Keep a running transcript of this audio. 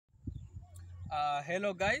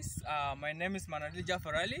Hello guys, my name is Manadija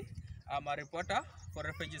Farali. I'm a reporter for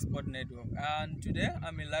Refugee Sport Network, and today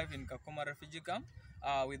I'm live in Kakuma Refugee Camp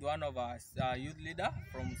with one of our youth leader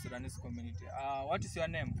from Sudanese community. What is your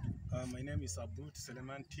name? My name is Abud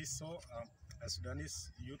Seleman Tiso, a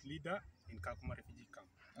Sudanese youth leader in Kakuma Refugee Camp.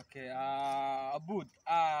 Okay, Abud.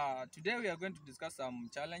 Today we are going to discuss some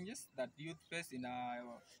challenges that youth face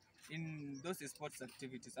in those sports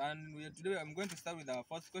activities. And today I'm going to start with our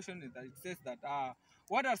first question. Is that it says that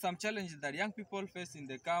what are some challenges that young people face in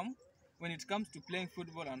the camp when it comes to playing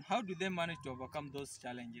football, and how do they manage to overcome those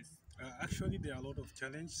challenges? Actually, there are a lot of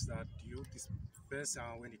challenges that youth face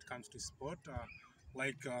when it comes to sport. When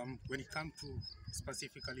it comes to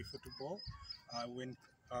specifically football, when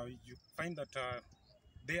you find that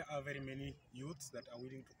there are very many youths that are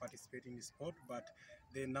willing to participate in the sport, but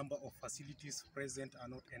the number of facilities present are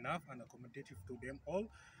not enough and accommodative to them all.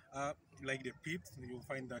 Like the pits, you'll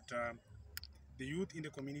find that the youth in the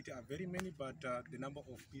community are very many, but the number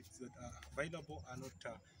of pits that are available are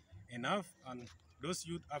not enough, and those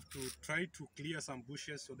youth have to try to clear some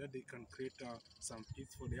bushes so that they can create some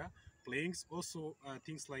pits for their playings. Also,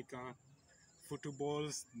 things like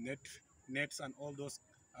footballs, nets, and all those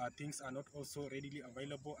things are not also readily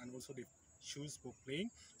available, and also the shoes for playing.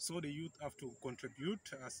 So the youth have to contribute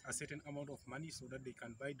a certain amount of money so that they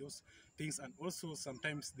can buy those things, and also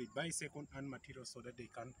sometimes they buy second-hand materials so that they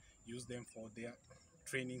can use them for their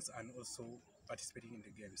trainings and also participating in the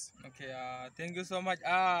games. Okay, thank you so much.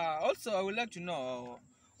 Also, I would like to know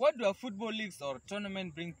what do football leagues or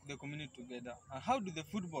tournament bring the community together? And how do the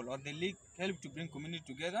football or the league help to bring community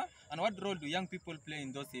together? And what role do young people play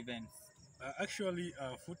in those events? Actually,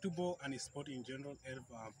 football and sport in general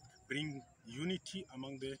help bring unity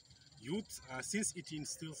among the youth, since it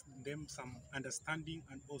instills in them some understanding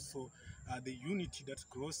and also the unity that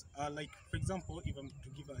grows. Like, for example, if I'm to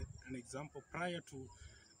give an example, prior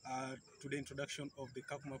to the introduction of the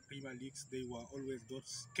Kakuma Premier Leagues, there were always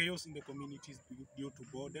those chaos in the communities due to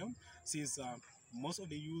boredom, since most of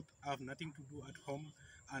the youth have nothing to do at home,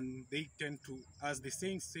 and they tend to, as the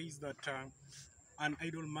saying says, that an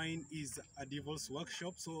idle mind is a devil's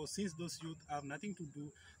workshop. So since those youth have nothing to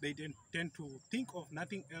do, they tend to think of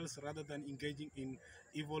nothing else rather than engaging in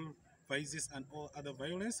evil vices and all other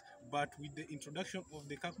violence. But with the introduction of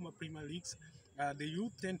the Kakuma Premier Leagues, the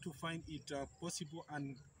youth tend to find it possible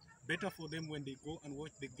and better for them when they go and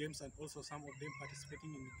watch the games, and also some of them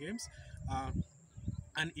participating in the games. Uh,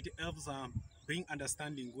 and it helps bring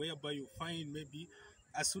understanding, whereby you find maybe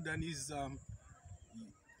a Sudanese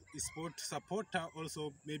sport supporter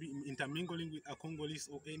also maybe intermingling with a Congolese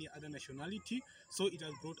or any other nationality. So it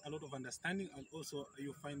has brought a lot of understanding, and also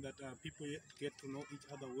you find that people get to know each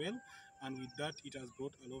other well, and with that it has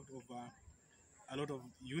brought a lot of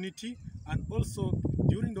unity. And also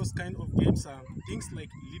during those kind of games, things like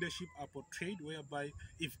leadership are portrayed, whereby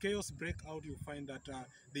if chaos break out, you find that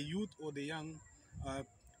the youth or the young uh,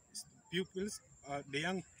 pupils, the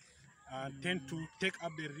young tend to take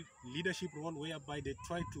up the leadership role, whereby they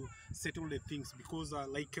try to settle the things, because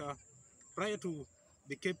prior to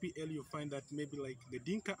the KPL, you find that maybe like the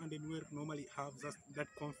Dinka and the Nuer normally have that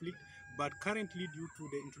conflict, but currently due to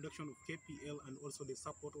the introduction of KPL and also the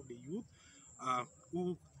support of the youth, uh,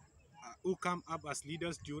 who who come up as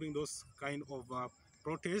leaders during those kind of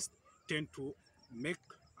protests, tend to make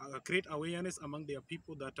create awareness among their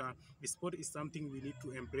people that sport is something we need to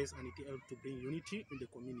embrace, and it helps to bring unity in the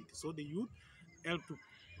community. So the youth help to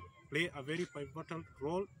play a very pivotal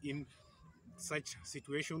role in such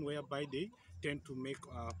situation, whereby they tend to make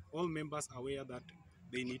all members aware that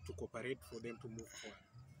they need to cooperate for them to move forward.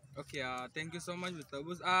 Okay, thank you so much, Mr.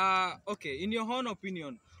 Bus. Okay, in your own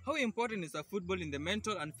opinion, how important is football in the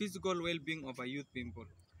mental and physical well-being of a youth people?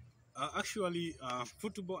 Actually,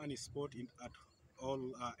 football and sport at all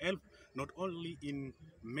help not only in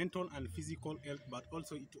mental and physical health, but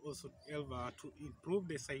also it also help to improve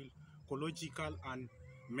the psychological and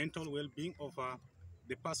mental well-being of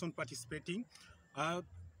the person participating. Uh,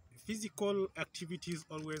 Physical activities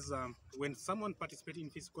always, when someone participates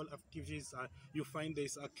in physical activities, you find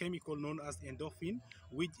there's a chemical known as endorphin,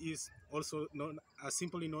 which is also known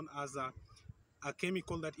simply known as a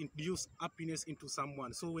chemical that induces happiness into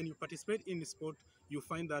someone. So when you participate in sport, you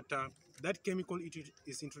find that that chemical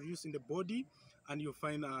is introduced in the body, and you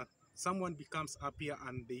find someone becomes happier,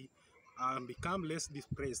 and they become less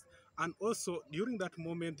depressed. And also during that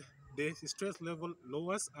moment, the stress level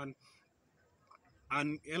lowers, and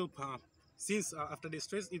help. Since after the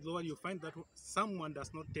stress is lower, you find that someone does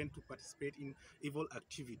not tend to participate in evil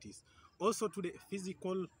activities. Also, to the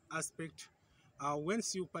physical aspect,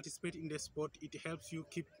 once you participate in the sport, it helps you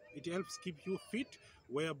keep It helps keep you fit,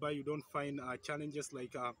 whereby you don't find challenges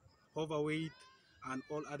like overweight and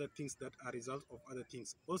all other things that are result of other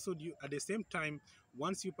things. Also, at the same time,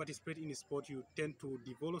 once you participate in a sport, you tend to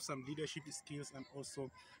develop some leadership skills and also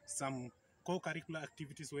some co-curricular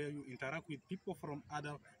activities where you interact with people from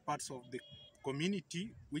other parts of the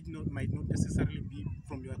community, which might not necessarily be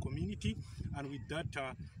from your community, and with that,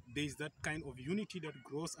 there is that kind of unity that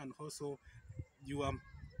grows, and also your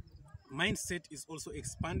mindset is also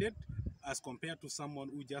expanded as compared to someone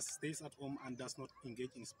who just stays at home and does not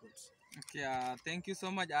engage in sports. Okay, thank you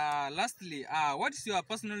so much. Lastly, what is your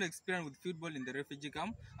personal experience with football in the refugee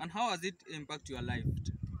camp, and how has it impact your life?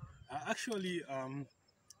 Actually,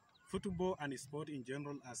 football and sport in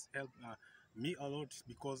general has helped me a lot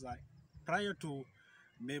because prior to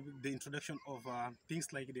maybe the introduction of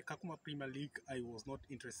things like the Kakuma Premier League, I was not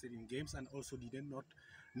interested in games and also did not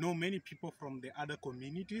know many people from the other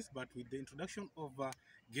communities. But with the introduction of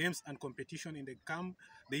games and competition in the camp,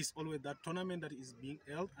 there is always that tournament that is being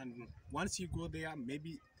held. And once you go there,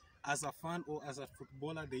 maybe as a fan or as a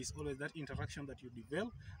footballer, there is always that interaction that you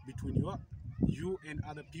develop between you and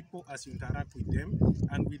other people as you interact with them.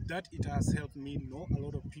 And with that, it has helped me know a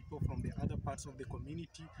lot of people from the other parts of the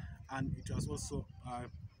community, and it has also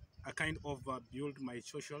a kind of build my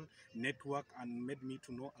social network and made me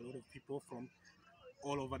to know a lot of people from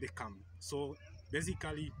all over the camp. So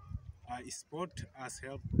basically, sport has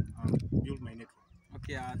helped build my network.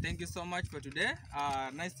 Okay, thank you so much for today.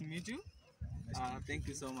 Nice to meet you. Nice to meet Thank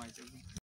you you. so much.